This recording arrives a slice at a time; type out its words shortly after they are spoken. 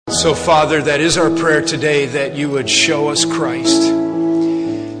So, Father, that is our prayer today, that you would show us Christ,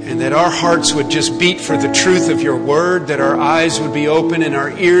 and that our hearts would just beat for the truth of your word, that our eyes would be open and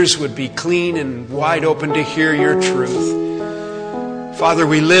our ears would be clean and wide open to hear your truth. Father,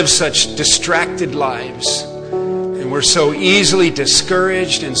 we live such distracted lives, and we're so easily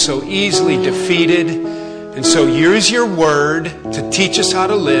discouraged and so easily defeated. And so use your word to teach us how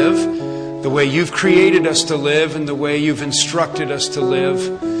to live the way you've created us to live and the way you've instructed us to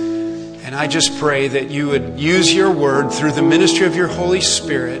live. And I just pray that you would use your word through the ministry of your Holy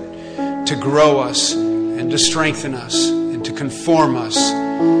Spirit to grow us and to strengthen us and to conform us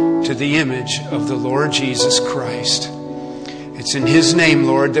to the image of the Lord Jesus Christ. It's in His name,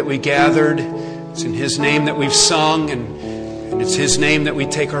 Lord, that we gathered. It's in His name that we've sung, and it's His name that we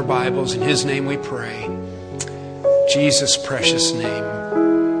take our Bibles. In His name we pray. Jesus' precious name.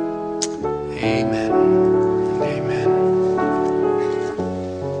 Amen.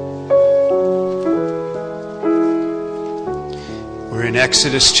 We're in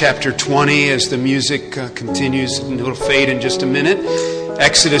Exodus chapter 20 as the music continues, and it'll fade in just a minute.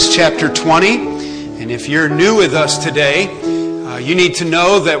 Exodus chapter 20. And if you're new with us today, you need to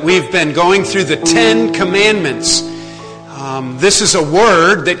know that we've been going through the 10 Commandments. This is a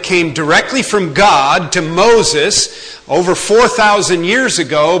word that came directly from God to Moses over 4,000 years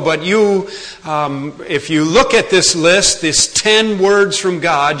ago. But if you look at this list, this 10 words from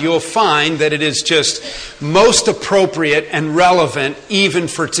God, you'll find that it is just most appropriate and relevant even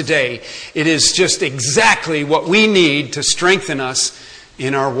for today. It is just exactly what we need to strengthen us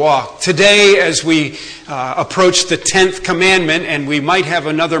in our walk. Today, as we approach the 10th commandment, and we might have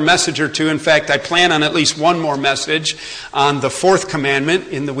another message or two. In fact, I plan on at least one more message on the 4th commandment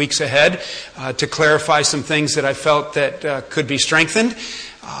in the weeks ahead to clarify some things that I felt that could be strengthened.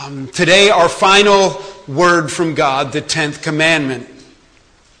 Today, our final word from God, the 10th commandment.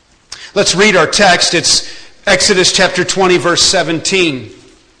 Let's read our text. It's Exodus chapter 20, verse 17.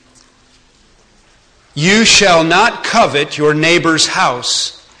 You shall not covet your neighbor's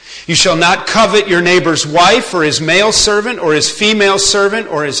house. You shall not covet your neighbor's wife or his male servant or his female servant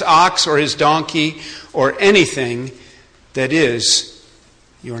or his ox or his donkey or anything that is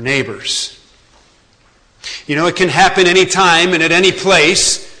your neighbor's. You know, it can happen any time and at any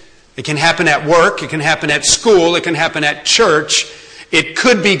place. It can happen at work. It can happen at school. It can happen at church. It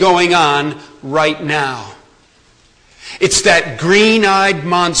could be going on right now. It's that green-eyed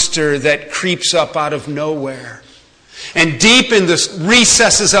monster that creeps up out of nowhere. And deep in the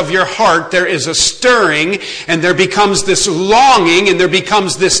recesses of your heart, there is a stirring, and there becomes this longing, and there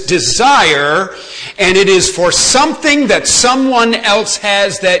becomes this desire, and it is for something that someone else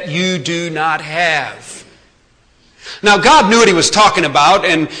has that you do not have. Now, God knew what He was talking about,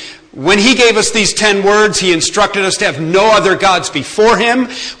 and when He gave us these 10 words, He instructed us to have no other gods before Him.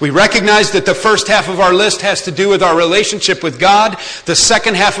 We recognize that the first half of our list has to do with our relationship with God. The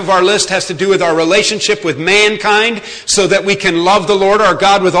second half of our list has to do with our relationship with mankind, so that we can love the Lord our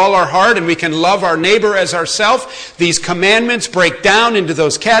God with all our heart and we can love our neighbor as ourselves. These commandments break down into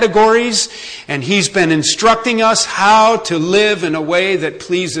those categories, and He's been instructing us how to live in a way that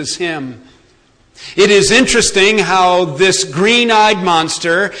pleases Him. It is interesting how this green-eyed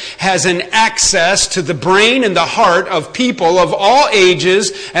monster has an access to the brain and the heart of people of all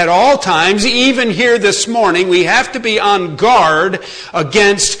ages at all times. Even here this morning, we have to be on guard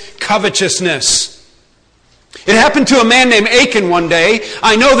against covetousness. It happened to a man named Achan one day.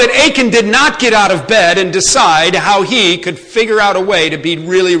 I know that Achan did not get out of bed and decide how he could figure out a way to be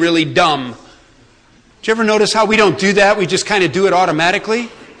really, really dumb. Did you ever notice how we don't do that? We just kind of do it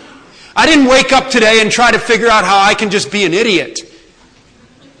automatically. I didn't wake up today and try to figure out how I can just be an idiot.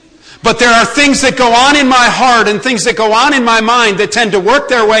 But there are things that go on in my heart and things that go on in my mind that tend to work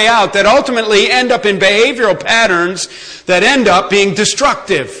their way out, that ultimately end up in behavioral patterns that end up being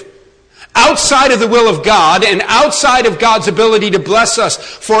destructive. Outside of the will of God and outside of God's ability to bless us.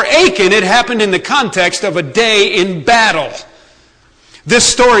 For Achan, it happened in the context of a day in battle. This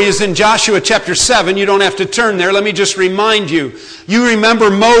story is in Joshua chapter 7. You don't have to turn there. Let me just remind you. You remember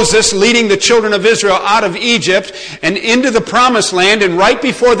Moses leading the children of Israel out of Egypt and into the promised land. And right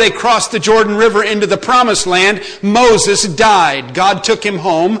before they crossed the Jordan River into the promised land, Moses died. God took him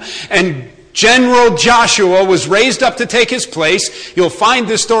home, and General Joshua was raised up to take his place. You'll find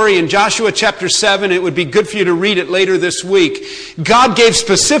this story in Joshua chapter 7. It would be good for you to read it later this week. God gave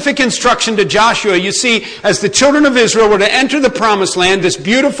specific instruction to Joshua. You see, as the children of Israel were to enter the promised land, this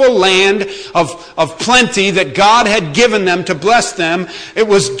beautiful land of plenty that God had given them to bless them, it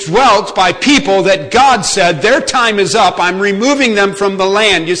was dwelt by people that God said, their time is up. I'm removing them from the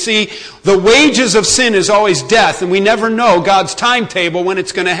land. You see, The wages of sin is always death, and we never know God's timetable when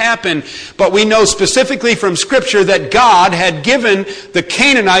it's going to happen. But we know specifically from Scripture that God had given the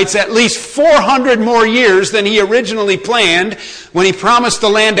Canaanites at least 400 more years than He originally planned. When He promised the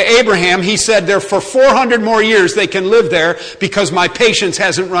land to Abraham, He said, there for 400 more years they can live there because my patience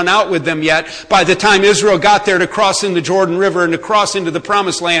hasn't run out with them yet. By the time Israel got there to cross in the Jordan River and to cross into the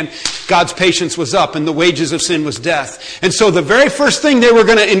Promised Land, God's patience was up and the wages of sin was death. And so the very first thing they were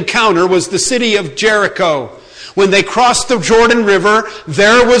going to encounter was the city of Jericho. When they crossed the Jordan River,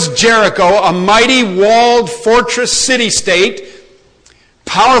 there was Jericho, a mighty walled fortress city-state,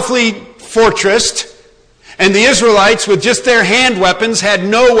 powerfully fortressed, and the Israelites, with just their hand weapons, had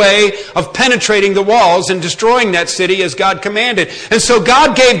no way of penetrating the walls and destroying that city as God commanded. And so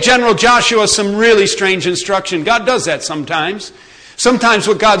God gave General Joshua some really strange instruction. God does that sometimes. Sometimes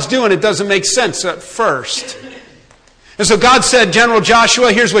what God's doing, it doesn't make sense at first. And so God said, General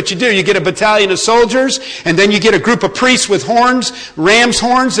Joshua, here's what you do. You get a battalion of soldiers, and then you get a group of priests with horns, ram's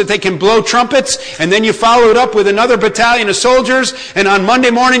horns that they can blow trumpets, and then you follow it up with another battalion of soldiers, and on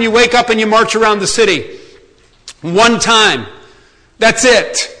Monday morning you wake up and you march around the city. One time. That's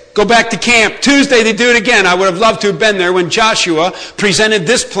it. Go back to camp. Tuesday they do it again. I would have loved to have been there when Joshua presented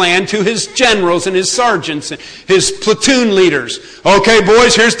this plan to his generals and his sergeants and his platoon leaders. Okay,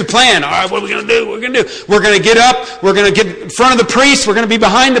 boys, here's the plan. All right, what are we going to do? What are we going to do? We're going to get up. We're going to get in front of the priests. We're going to be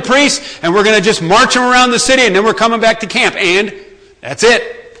behind the priests. And we're going to just march them around the city. And then we're coming back to camp. And that's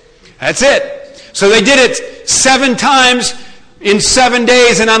it. That's it. So they did it 7 times in 7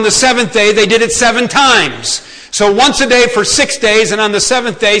 days. And on the 7th day, they did it 7 times. So once a day for 6 days, and on the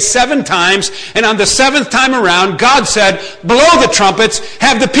 7th day, 7 times. And on the 7th time around, God said, blow the trumpets,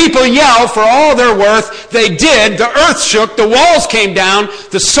 have the people yell for all their worth. They did. The earth shook. The walls came down.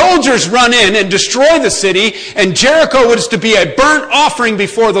 The soldiers run in and destroy the city. And Jericho was to be a burnt offering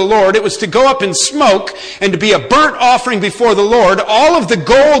before the Lord. It was to go up in smoke and to be a burnt offering before the Lord. All of the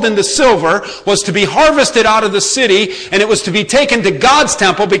gold and the silver was to be harvested out of the city, and it was to be taken to God's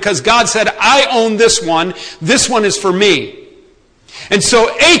temple because God said, I own this one. This one is for me. And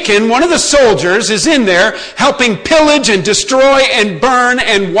so Achan, one of the soldiers, is in there helping pillage and destroy and burn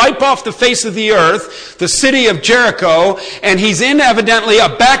and wipe off the face of the earth, the city of Jericho. And he's in evidently a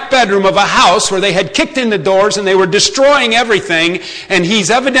back bedroom of a house where they had kicked in the doors and they were destroying everything. And he's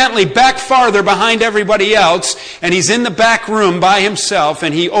evidently back farther behind everybody else. And he's in the back room by himself.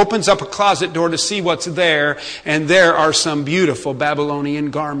 And he opens up a closet door to see what's there. And there are some beautiful Babylonian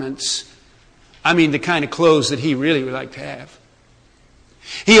garments. I mean, the kind of clothes that he really would like to have.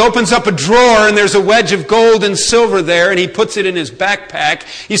 He opens up a drawer and there's a wedge of gold and silver there, and he puts it in his backpack.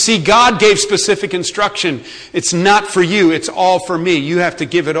 You see, God gave specific instruction. It's not for you, it's all for me. You have to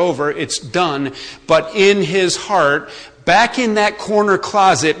give it over. It's done. But in his heart, back in that corner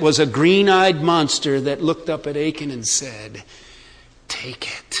closet was a green-eyed monster that looked up at Achan and said,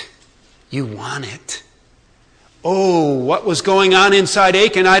 take it. You want it. Oh, what was going on inside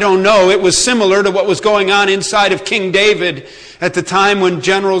Achan? I don't know. It was similar to what was going on inside of King David at the time when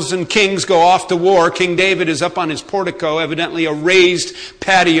generals and kings go off to war. King David is up on his portico, evidently a raised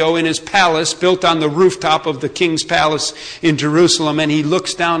patio in his palace built on the rooftop of the king's palace in Jerusalem. And he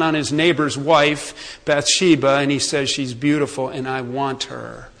looks down on his neighbor's wife, Bathsheba, and he says, she's beautiful and I want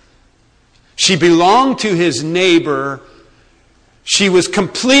her. She belonged to his neighbor. She was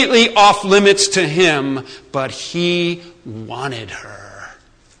completely off limits to him, but he wanted her,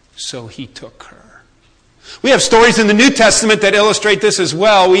 so he took her. We have stories in the New Testament that illustrate this as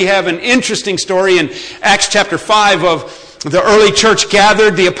well. We have an interesting story in Acts chapter 5 of the early church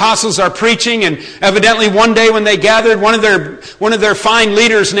gathered. The apostles are preaching, and evidently one day when they gathered, one of their fine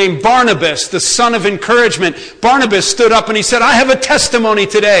leaders named Barnabas, the son of encouragement, Barnabas stood up and he said, I have a testimony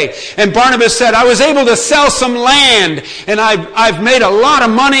today. And Barnabas said, I was able to sell some land, and I've made a lot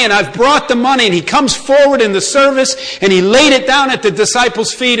of money, and I've brought the money. And he comes forward in the service, and he laid it down at the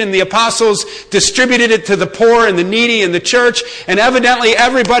disciples' feet, and the apostles distributed it to the poor and the needy in the church. And evidently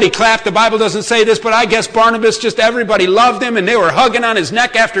everybody clapped. The Bible doesn't say this, but I guess Barnabas, just everybody loved him, and they were hugging on his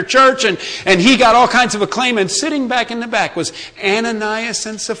neck after church, and he got all kinds of acclaim. And sitting back in the back was Ananias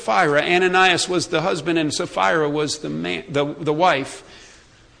and Sapphira. Ananias was the husband and Sapphira was the wife.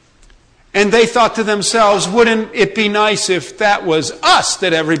 And they thought to themselves, wouldn't it be nice if that was us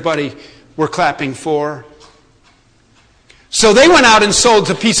that everybody were clapping for? So they went out and sold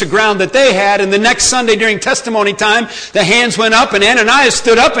a piece of ground that they had, and the next Sunday during testimony time, the hands went up, and Ananias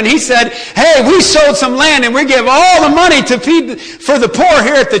stood up, and he said, hey, we sold some land, and we give all the money for the poor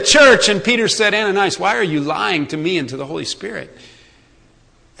here at the church. And Peter said, Ananias, why are you lying to me and to the Holy Spirit?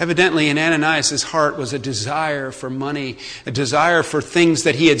 Evidently, in Ananias' heart was a desire for money, a desire for things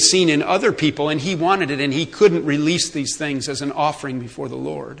that he had seen in other people, and he wanted it, and he couldn't release these things as an offering before the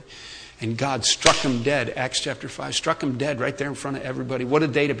Lord. And God struck him dead. Acts chapter 5, struck him dead right there in front of everybody. What a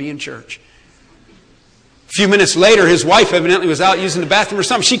day to be in church. A few minutes later, his wife evidently was out using the bathroom or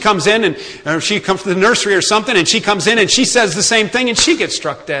something. She comes in, or she comes to the nursery or something, and she comes in and she says the same thing, and she gets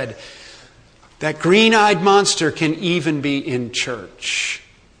struck dead. That green-eyed monster can even be in church.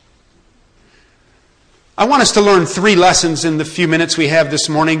 I want us to learn 3 lessons in the few minutes we have this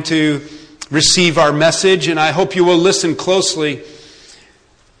morning to receive our message, and I hope you will listen closely.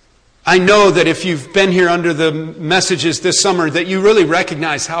 I know that if you've been here under the messages this summer, that you really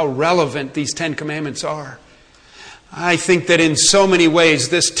recognize how relevant these 10 commandments are. I think that in so many ways,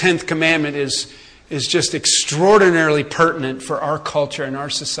 this 10th commandment is just extraordinarily pertinent for our culture and our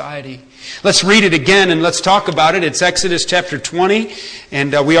society. Let's read it again and let's talk about it. It's Exodus chapter 20,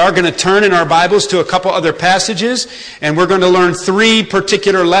 and we are going to turn in our Bibles to a couple other passages, and we're going to learn 3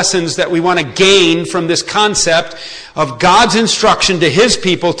 particular lessons that we want to gain from this concept of God's instruction to His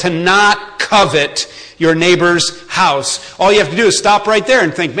people to not covet your neighbor's house. All you have to do is stop right there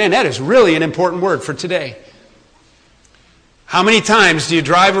and think, man, that is really an important word for today. How many times do you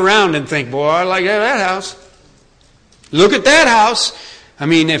drive around and think, boy, I like that house. Look at that house. I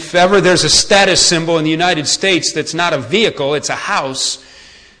mean, if ever there's a status symbol in the United States that's not a vehicle, it's a house.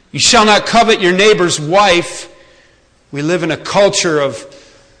 You shall not covet your neighbor's wife. We live in a culture of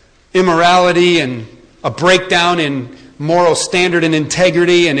immorality and a breakdown in moral standard and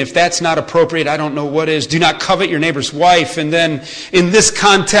integrity, and if that's not appropriate, I don't know what is. Do not covet your neighbor's wife. And then in this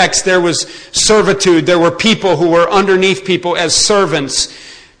context, there was servitude. There were people who were underneath people as servants.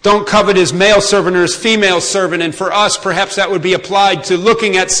 Don't covet his male servant or his female servant. And for us, perhaps that would be applied to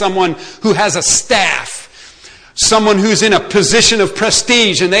looking at someone who has a staff, someone who's in a position of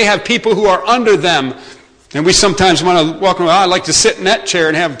prestige, and they have people who are under them. And we sometimes want to walk around, I'd like to sit in that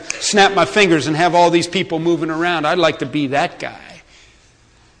chair and snap my fingers and have all these people moving around. I'd like to be that guy.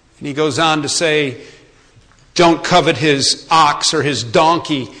 And he goes on to say, don't covet his ox or his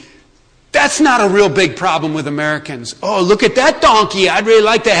donkey. That's not a real big problem with Americans. Oh, look at that donkey. I'd really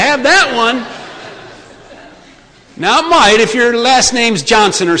like to have that one. Now it might, if your last name's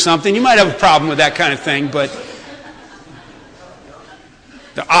Johnson or something, you might have a problem with that kind of thing, but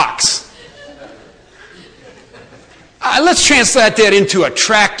the ox. Let's translate that into a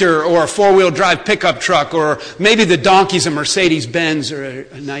tractor or a 4-wheel drive pickup truck, or maybe the donkey's a Mercedes-Benz or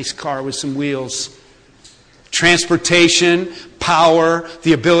a nice car with some wheels. Transportation, power,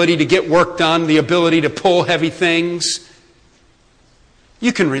 the ability to get work done, the ability to pull heavy things.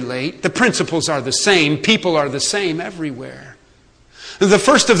 You can relate. The principles are the same. People are the same everywhere. The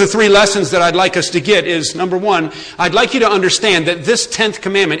first of the 3 lessons that I'd like us to get is, number 1, I'd like you to understand that this 10th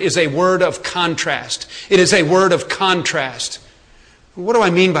commandment is a word of contrast. It is a word of contrast. What do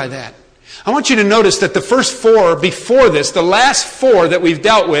I mean by that? I want you to notice that the first 4 before this, the last 4 that we've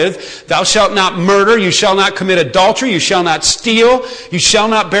dealt with, thou shalt not murder, you shall not commit adultery, you shall not steal, you shall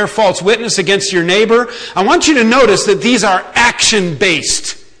not bear false witness against your neighbor. I want you to notice that these are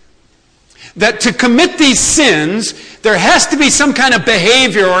action-based. That to commit these sins, there has to be some kind of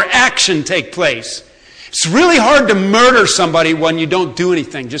behavior or action take place. It's really hard to murder somebody when you don't do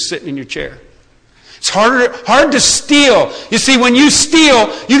anything, just sitting in your chair. It's hard to steal. You see, when you steal,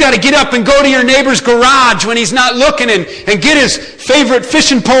 you got to get up and go to your neighbor's garage when he's not looking and get his favorite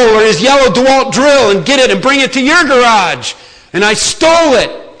fishing pole or his yellow DeWalt drill and get it and bring it to your garage. And I stole it.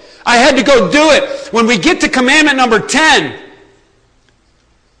 I had to go do it. When we get to commandment number 10,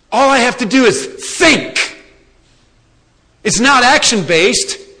 all I have to do is think. It's not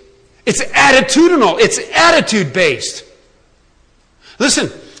action-based. It's attitudinal. It's attitude-based. Listen,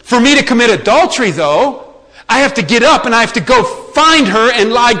 for me to commit adultery, though, I have to get up and I have to go find her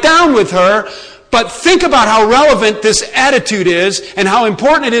and lie down with her. But think about how relevant this attitude is and how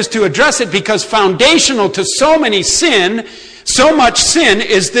important it is to address it, because foundational to so much sin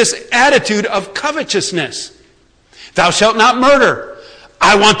is this attitude of covetousness. Thou shalt not murder.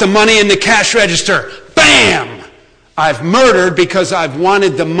 I want the money in the cash register. Bam! I've murdered because I've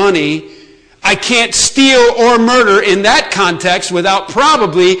wanted the money. I can't steal or murder in that context without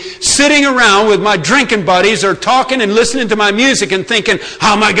probably sitting around with my drinking buddies or talking and listening to my music and thinking,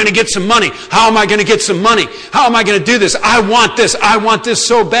 how am I going to get some money? How am I going to get some money? How am I going to do this? I want this. I want this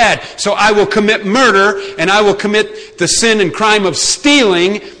so bad. So I will commit murder, and I will commit the sin and crime of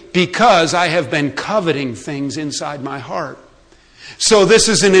stealing because I have been coveting things inside my heart. So this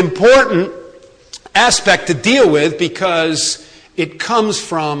is an important aspect to deal with because it comes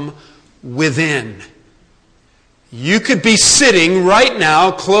from within. You could be sitting right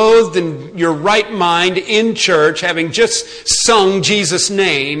now, clothed in your right mind in church, having just sung Jesus'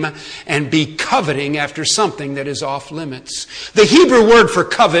 name, and be coveting after something that is off limits. The Hebrew word for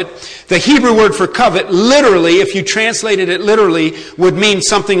covet, literally, if you translated it literally, would mean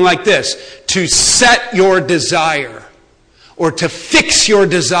something like this: to set your desire, or to fix your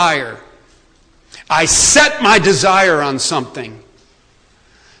desire. I set my desire on something.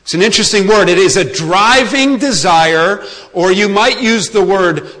 It's an interesting word. It is a driving desire, or you might use the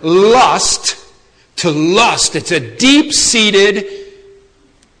word lust, to lust. It's a deep-seated,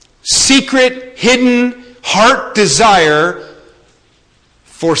 secret, hidden heart desire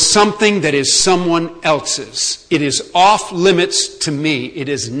for something that is someone else's. It is off limits to me. It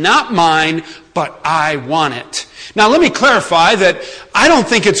is not mine, but I want it. Now let me clarify that I don't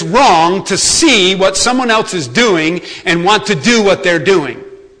think it's wrong to see what someone else is doing and want to do what they're doing.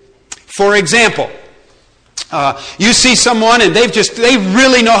 For example, you see someone and they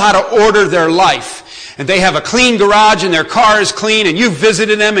really know how to order their life. And they have a clean garage and their car is clean, and you've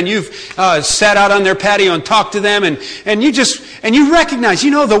visited them and you've sat out on their patio and talked to them, and you recognize,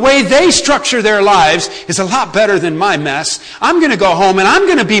 the way they structure their lives is a lot better than my mess. I'm going to go home and I'm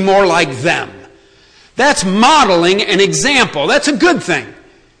going to be more like them. That's modeling an example. That's a good thing.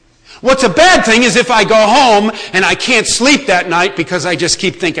 What's a bad thing is if I go home and I can't sleep that night because I just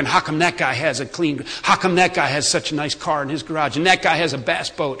keep thinking, how come that guy has how come that guy has such a nice car in his garage, and that guy has a bass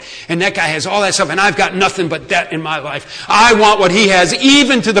boat, and that guy has all that stuff, and I've got nothing but debt in my life. I want what he has,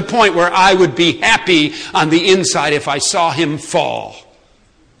 even to the point where I would be happy on the inside if I saw him fall.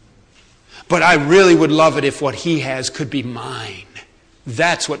 But I really would love it if what he has could be mine.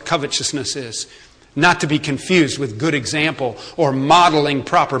 That's what covetousness is. Not to be confused with good example or modeling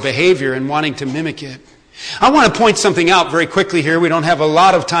proper behavior and wanting to mimic it. I want to point something out very quickly here. We don't have a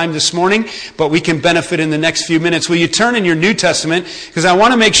lot of time this morning, but we can benefit in the next few minutes. Will you turn in your New Testament? Because I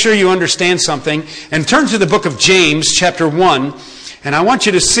want to make sure you understand something. And turn to the book of James, chapter 1. And I want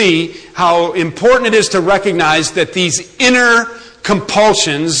you to see how important it is to recognize that these inner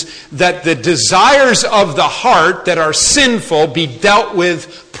compulsions, that the desires of the heart that are sinful, be dealt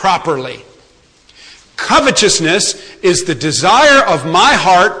with properly. Covetousness is the desire of my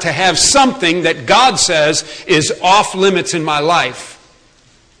heart to have something that God says is off limits in my life.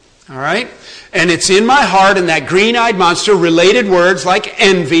 All right? And it's in my heart, and that green-eyed monster, related words like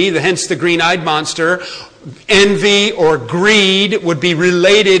envy, hence the green-eyed monster, envy or greed would be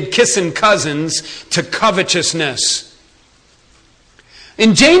related kissing cousins to covetousness.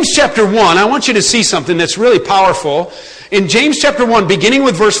 In James chapter 1, I want you to see something that's really powerful. In James chapter 1, beginning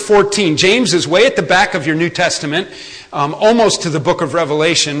with verse 14, James is way at the back of your New Testament, almost to the book of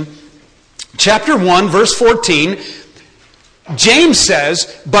Revelation. Chapter 1, verse 14, James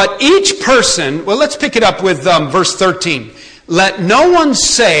says, but each person, well, let's pick it up with verse 13. Let no one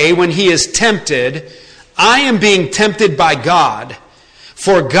say when he is tempted, I am being tempted by God.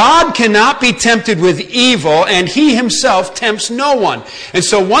 For God cannot be tempted with evil, and He Himself tempts no one. And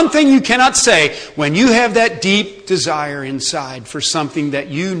so one thing you cannot say, when you have that deep desire inside for something that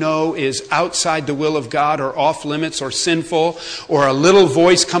you know is outside the will of God or off limits or sinful, or a little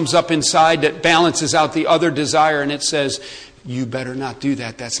voice comes up inside that balances out the other desire and it says, you better not do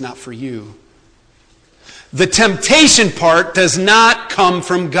that, that's not for you. The temptation part does not come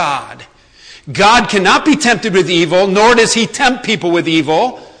from God. God cannot be tempted with evil, nor does He tempt people with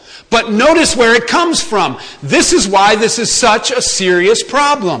evil. But notice where it comes from. This is why this is such a serious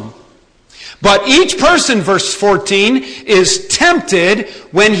problem. But each person, verse 14, is tempted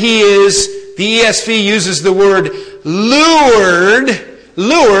when he is, the ESV uses the word lured,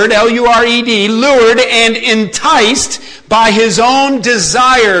 L-U-R-E-D, lured and enticed by his own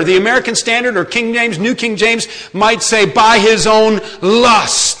desire. The American Standard or King James, New King James might say by his own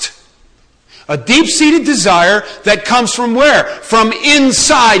lust. A deep-seated desire that comes from where? From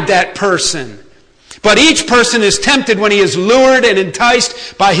inside that person. But each person is tempted when he is lured and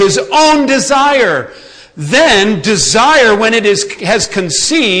enticed by his own desire. Then desire, when it has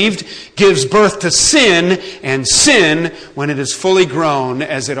conceived, gives birth to sin. And sin, when it is fully grown,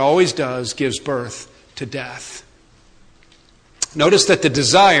 as it always does, gives birth to death. Notice that the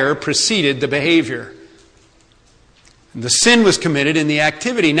desire preceded the behavior. The sin was committed in the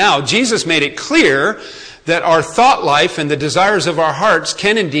activity. Now, Jesus made it clear that our thought life and the desires of our hearts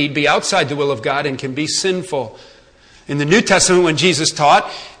can indeed be outside the will of God and can be sinful. In the New Testament, when Jesus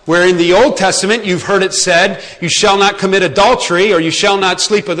taught, where in the Old Testament you've heard it said, you shall not commit adultery or you shall not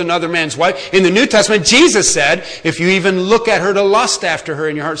sleep with another man's wife. In the New Testament, Jesus said, if you even look at her to lust after her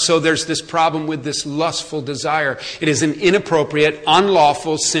in your heart. So there's this problem with this lustful desire. It is an inappropriate,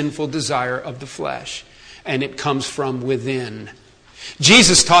 unlawful, sinful desire of the flesh. and it comes from within.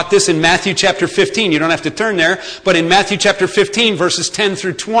 Jesus taught this in Matthew chapter 15. You don't have to turn there, but in Matthew chapter 15, verses 10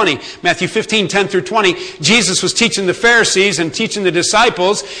 through 20. Matthew 15, 10 through 20, Jesus was teaching the Pharisees and teaching the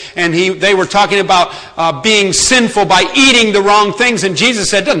disciples, and they were talking about being sinful by eating the wrong things. And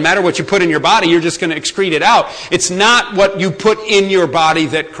Jesus said, it doesn't matter what you put in your body, you're just going to excrete it out. It's not what you put in your body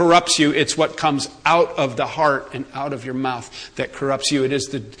that corrupts you, it's what comes out of the heart and out of your mouth that corrupts you. It is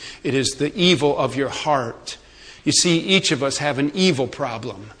the evil of your heart. You see, each of us have an evil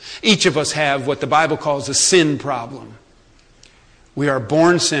problem. Each of us have what the Bible calls a sin problem. We are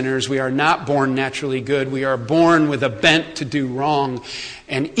born sinners. We are not born naturally good. We are born with a bent to do wrong.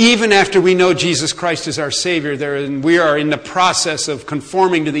 And even after we know Jesus Christ is our Savior, we are in the process of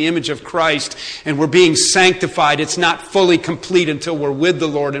conforming to the image of Christ, and we're being sanctified. It's not fully complete until we're with the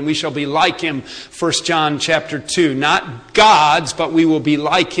Lord, and we shall be like Him. 1 John chapter 2. Not God's, but we will be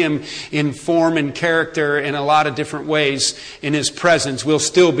like Him in form and character in a lot of different ways in His presence. We'll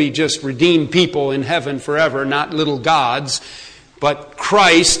still be just redeemed people in heaven forever, not little gods. But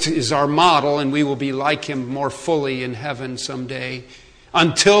Christ is our model, and we will be like Him more fully in heaven someday.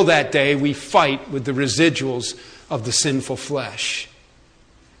 Until that day, we fight with the residuals of the sinful flesh.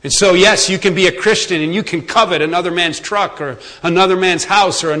 And so, yes, you can be a Christian and you can covet another man's truck or another man's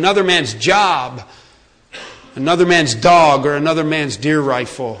house or another man's job, another man's dog or another man's deer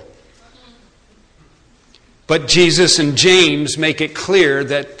rifle. But Jesus and James make it clear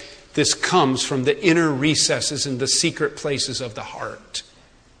that this comes from the inner recesses and the secret places of the heart.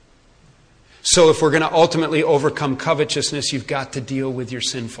 So if we're going to ultimately overcome covetousness, you've got to deal with your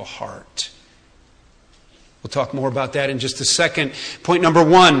sinful heart. We'll talk more about that in just a second. Point number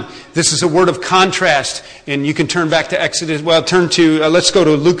 1, this is a word of contrast. And you can turn back to Exodus. Well, let's go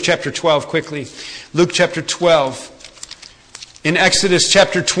to Luke chapter 12 quickly. Luke chapter 12. In Exodus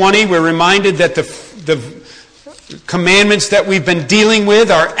chapter 20, we're reminded that the commandments that we've been dealing with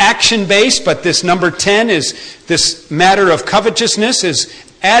are action-based, but this number 10 is this matter of covetousness is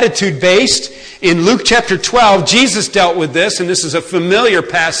attitude-based. In Luke chapter 12, Jesus dealt with this, and this is a familiar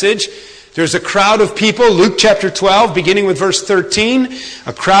passage. There's a crowd of people, Luke chapter 12, beginning with verse 13.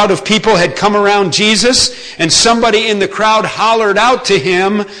 A crowd of people had come around Jesus, and somebody in the crowd hollered out to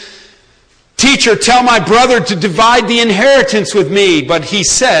Him, "Teacher, tell my brother to divide the inheritance with me." But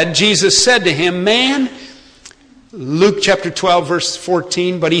Jesus said to him, "Man," Luke chapter 12, verse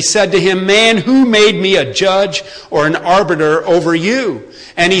 14, "But he said to him, 'Man, who made me a judge or an arbiter over you?'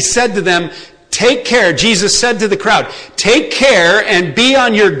 And he said to them, 'Take care,'" Jesus said to the crowd, "'Take care and be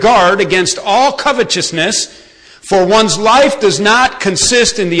on your guard against all covetousness, for one's life does not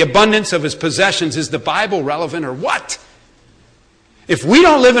consist in the abundance of his possessions.'" Is the Bible relevant or what? If we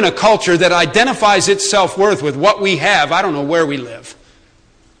don't live in a culture that identifies its self-worth with what we have, I don't know where we live.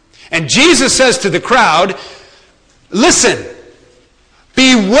 And Jesus says to the crowd, listen,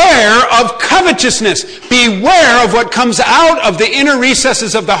 beware of covetousness. Beware of what comes out of the inner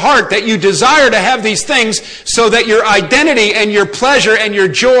recesses of the heart, that you desire to have these things so that your identity and your pleasure and your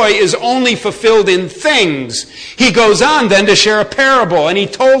joy is only fulfilled in things. He goes on then to share a parable, and he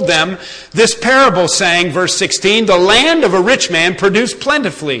told them this parable, saying, verse 16, "The land of a rich man produced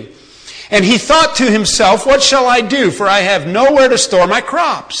plentifully. And he thought to himself, 'What shall I do? For I have nowhere to store my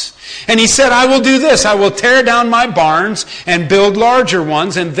crops.' And he said, 'I will do this. I will tear down my barns and build larger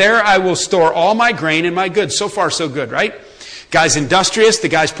ones, and there I will store all my grain and my goods.'" So far, so good, right? Guy's industrious. The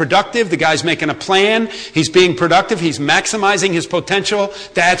guy's productive. The guy's making a plan. He's being productive. He's maximizing his potential.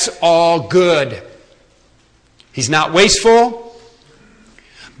 That's all good. He's not wasteful.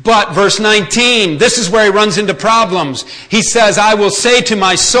 But verse 19, this is where he runs into problems. He says, "I will say to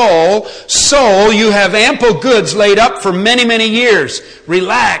my soul, 'Soul, you have ample goods laid up for many, many years.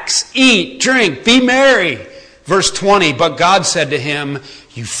 Relax, eat, drink, be merry.' Verse 20, but God said to him,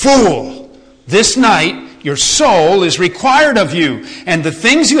 'You fool, this night your soul is required of you. And the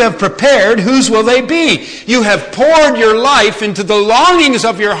things you have prepared, whose will they be? You have poured your life into the longings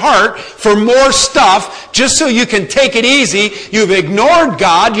of your heart for more stuff just so you can take it easy. You've ignored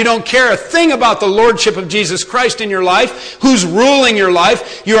God. You don't care a thing about the lordship of Jesus Christ in your life. Who's ruling your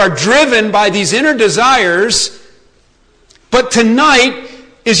life? You are driven by these inner desires. But tonight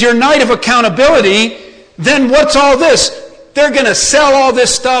is your night of accountability. Then what's all this? They're going to sell all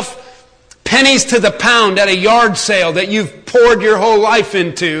this stuff pennies to the pound at a yard sale that you've poured your whole life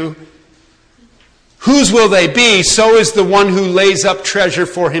into. Whose will they be? So is the one who lays up treasure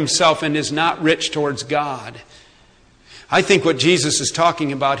for himself and is not rich towards God." I think what Jesus is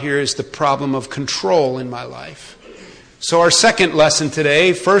talking about here is the problem of control in my life. So our second lesson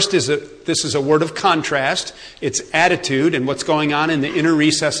today, first is this is a word of contrast. It's attitude and what's going on in the inner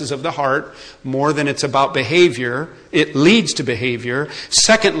recesses of the heart more than it's about behavior. It leads to behavior.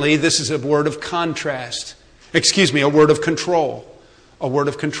 Secondly, this is a word of contrast. A word of control. A word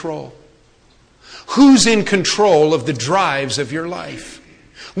of control. Who's in control of the drives of your life?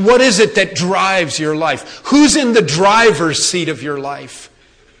 What is it that drives your life? Who's in the driver's seat of your life?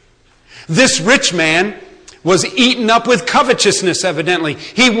 This rich man was eaten up with covetousness, evidently.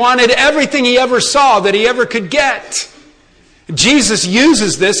 He wanted everything he ever saw that he ever could get. Jesus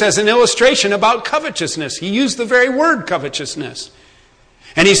uses this as an illustration about covetousness. He used the very word covetousness.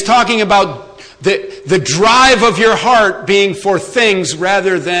 And he's talking about the drive of your heart being for things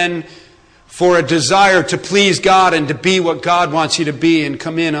rather than for a desire to please God and to be what God wants you to be and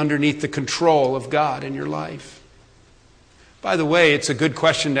come in underneath the control of God in your life. By the way, it's a good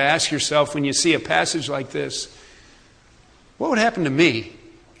question to ask yourself when you see a passage like this. What would happen to me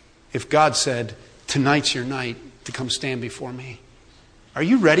if God said, tonight's your night to come stand before me? Are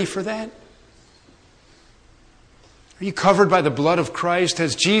you ready for that? Are you covered by the blood of Christ?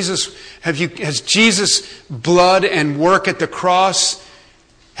 Has Jesus' blood and work at the cross,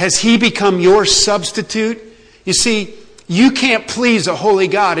 has He become your substitute? You see, you can't please a holy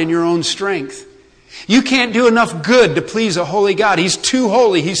God in your own strength. You can't do enough good to please a holy God. He's too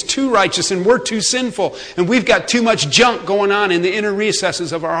holy, He's too righteous, and we're too sinful. And we've got too much junk going on in the inner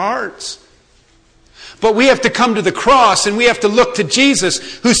recesses of our hearts. But we have to come to the cross and we have to look to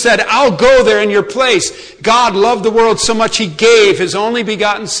Jesus, who said, I'll go there in your place. God loved the world so much He gave His only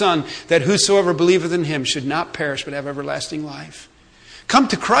begotten Son, that whosoever believeth in Him should not perish but have everlasting life. Come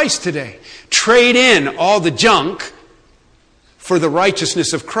to Christ today. Trade in all the junk for the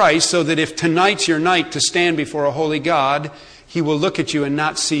righteousness of Christ, so that if tonight's your night to stand before a holy God, He will look at you and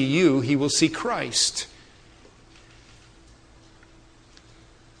not see you. He will see Christ.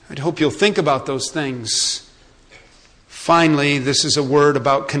 I hope you'll think about those things. Finally, this is a word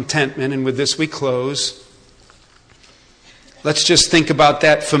about contentment, and with this we close. Let's just think about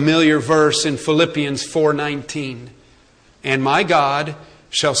that familiar verse in Philippians 4:19. And my God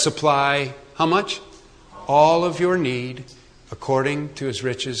shall supply, how much? All of your need according to His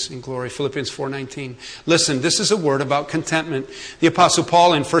riches in glory. Philippians 4:19. Listen, this is a word about contentment. The Apostle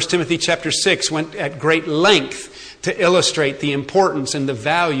Paul in 1 Timothy chapter 6 went at great length to illustrate the importance and the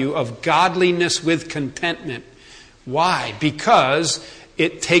value of godliness with contentment. Why? Because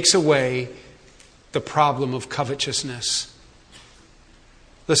it takes away the problem of covetousness.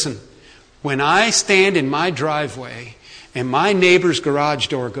 Listen, when I stand in my driveway and my neighbor's garage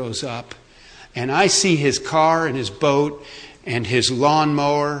door goes up and I see his car and his boat and his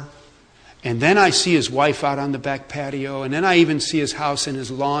lawnmower, and then I see his wife out on the back patio, and then I even see his house and his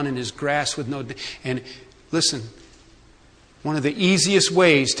lawn and his grass with no... And listen, one of the easiest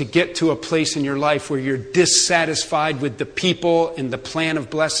ways to get to a place in your life where you're dissatisfied with the people and the plan of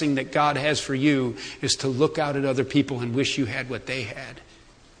blessing that God has for you is to look out at other people and wish you had what they had.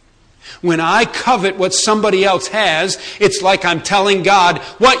 When I covet what somebody else has, it's like I'm telling God,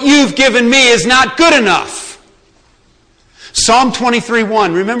 what you've given me is not good enough. Psalm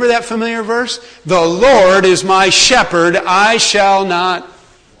 23:1, remember that familiar verse? The Lord is my shepherd, I shall not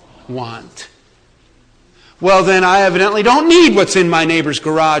want. Well, then I evidently don't need what's in my neighbor's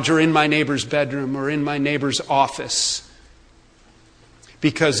garage or in my neighbor's bedroom or in my neighbor's office.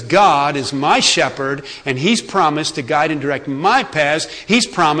 Because God is my shepherd and He's promised to guide and direct my paths. He's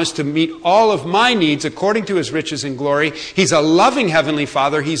promised to meet all of my needs according to His riches and glory. He's a loving Heavenly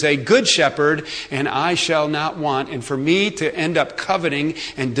Father. He's a good shepherd, and I shall not want. And for me to end up coveting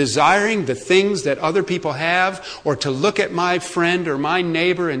and desiring the things that other people have, or to look at my friend or my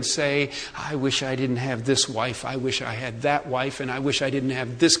neighbor and say, I wish I didn't have this wife. I wish I had that wife. And I wish I didn't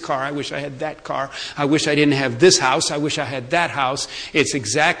have this car. I wish I had that car. I wish I didn't have this house. I wish I had that house. It's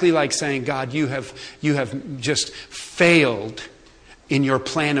exactly like saying, God, you have just failed in your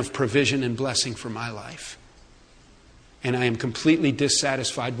plan of provision and blessing for my life. And I am completely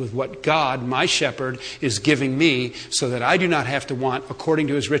dissatisfied with what God, my shepherd, is giving me, so that I do not have to want according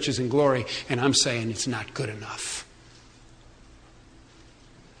to His riches and glory. And I'm saying it's not good enough.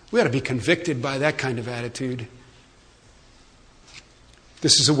 We ought to be convicted by that kind of attitude.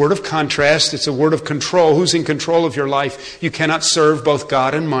 This is a word of contrast. It's a word of control. Who's in control of your life? You cannot serve both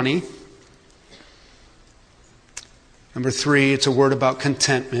God and money. Number 3, it's a word about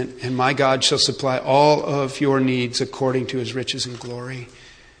contentment. And my God shall supply all of your needs according to His riches and glory.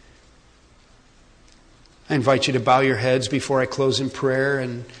 I invite you to bow your heads before I close in prayer.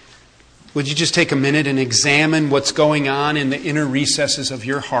 And would you just take a minute and examine what's going on in the inner recesses of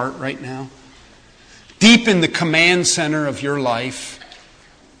your heart right now? Deep in the command center of your life.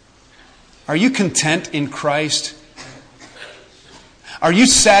 Are you content in Christ? Are you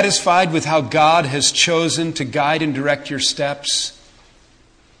satisfied with how God has chosen to guide and direct your steps?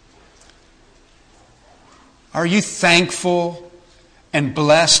 Are you thankful and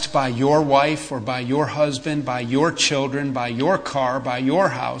blessed by your wife or by your husband, by your children, by your car, by your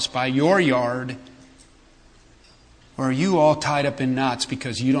house, by your yard? Or are you all tied up in knots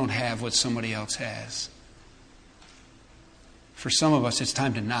because you don't have what somebody else has? For some of us, it's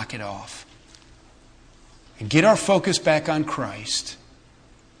time to knock it off and get our focus back on Christ.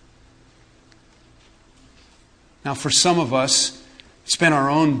 Now, for some of us, it's been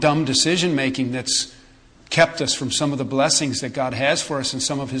our own dumb decision making that's kept us from some of the blessings that God has for us and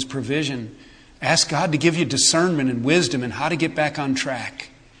some of His provision. Ask God to give you discernment and wisdom and how to get back on track.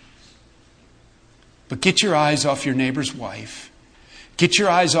 But get your eyes off your neighbor's wife. Get your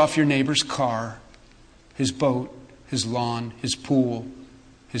eyes off your neighbor's car, his boat, his lawn, his pool,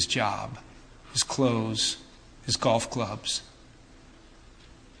 his job, his clothes, his golf clubs.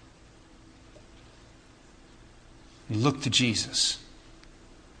 And look to Jesus.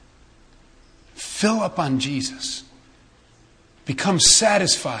 Fill up on Jesus. Become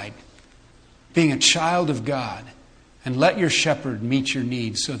satisfied being a child of God. And let your shepherd meet your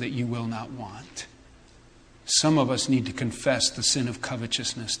needs so that you will not want. Some of us need to confess the sin of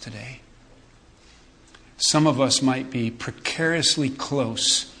covetousness today. Some of us might be precariously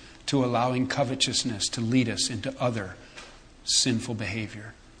close to allowing covetousness to lead us into other sinful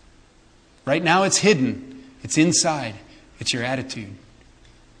behavior. Right now it's hidden. It's inside. It's your attitude.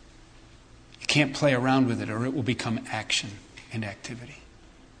 You can't play around with it or it will become action and activity.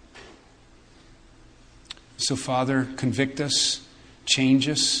 So, Father, convict us, change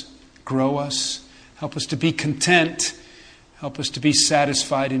us, grow us, help us to be content, help us to be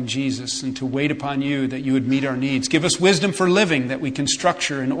satisfied in Jesus and to wait upon you that you would meet our needs. Give us wisdom for living that we can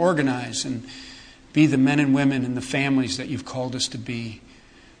structure and organize and be the men and women and the families that you've called us to be.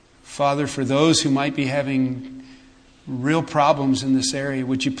 Father, for those who might be having real problems in this area,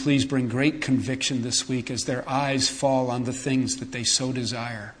 would you please bring great conviction this week as their eyes fall on the things that they so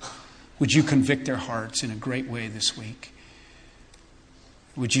desire? Would you convict their hearts in a great way this week?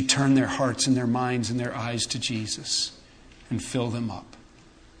 Would you turn their hearts and their minds and their eyes to Jesus and fill them up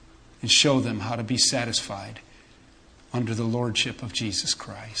and show them how to be satisfied under the lordship of Jesus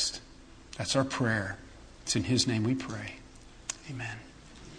Christ? That's our prayer. It's in His name we pray. Amen.